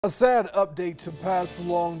A sad update to pass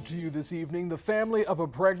along to you this evening. The family of a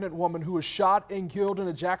pregnant woman who was shot and killed in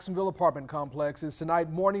a Jacksonville apartment complex is tonight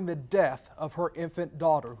mourning the death of her infant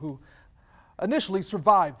daughter, who initially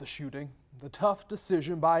survived the shooting. The tough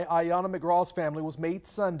decision by Iyana McGraw's family was made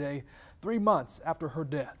Sunday, 3 months after her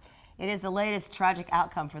death. It is the latest tragic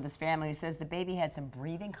outcome for this family, who says the baby had some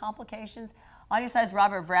breathing complications. On Your Side's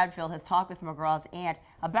Robert Bradfield has talked with McGraw's aunt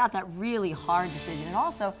about that really hard decision, and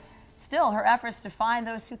also still her efforts to find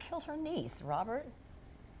those who killed her niece. Robert?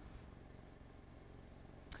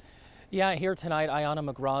 Yeah, here tonight,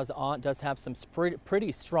 Iyana McGraw's aunt does have some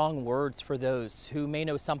pretty strong words for those who may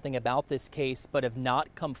know something about this case but have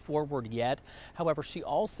not come forward yet. However, she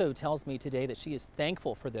also tells me today that she is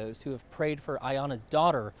thankful for those who have prayed for Iyana's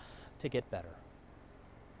daughter to get better.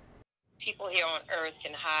 People here on earth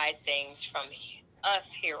can hide things from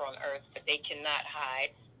us here on earth, but they cannot hide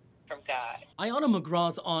from God. Iyana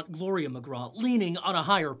McGraw's aunt, Gloria McGraw, leaning on a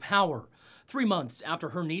higher power. 3 months after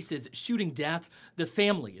her niece's shooting death, the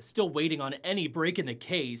family is still waiting on any break in the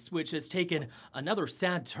case, which has taken another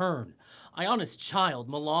sad turn. Iyana's child,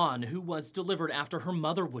 Milan, who was delivered after her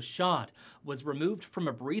mother was shot, was removed from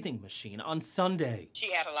a breathing machine on Sunday.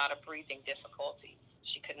 She had a lot of breathing difficulties.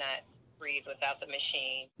 She could not breathe without the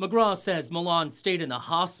machine. McGraw says Milan stayed in the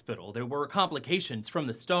hospital. There were complications from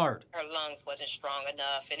the start. Her lungs wasn't strong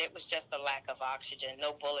enough, and it was just a lack of oxygen.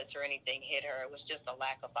 No bullets or anything hit her. It was just a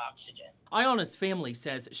lack of oxygen. Iyana's family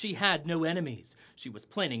says she had no enemies. She was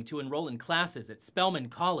planning to enroll in classes at Spelman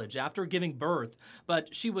College after giving birth,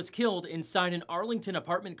 but she was killed inside an Arlington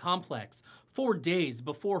apartment complex 4 days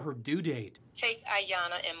before her due date. Take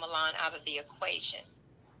Iyana and Milan out of the equation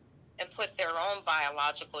and put their own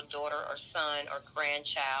biological daughter or son or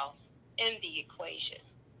grandchild in the equation.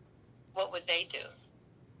 What would they do?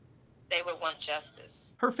 They would want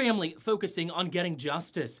justice. Her family focusing on getting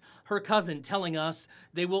justice. Her cousin telling us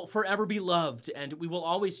they will forever be loved and we will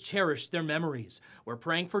always cherish their memories. We're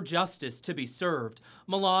praying for justice to be served.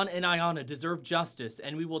 Milan and Iyana deserve justice,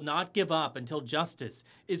 and we will not give up until justice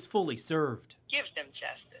is fully served. Give them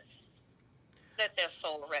justice. Let their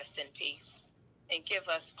soul rest in peace, and give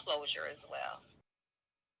us closure as well.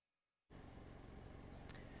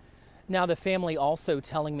 Now, the family also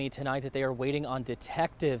telling me tonight that they are waiting on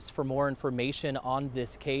detectives for more information on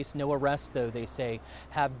this case. No arrests, though, they say,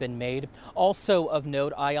 have been made. Also of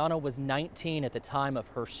note, Iyana was 19 at the time of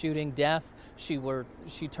her shooting death. She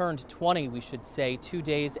turned 20, we should say, 2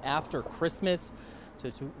 days after Christmas.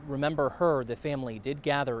 To remember her, the family did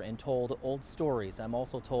gather and told old stories. I'm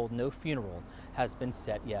also told no funeral has been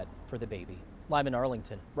set yet for the baby. Live in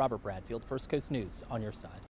Arlington, Robert Bradfield, First Coast News, On Your Side.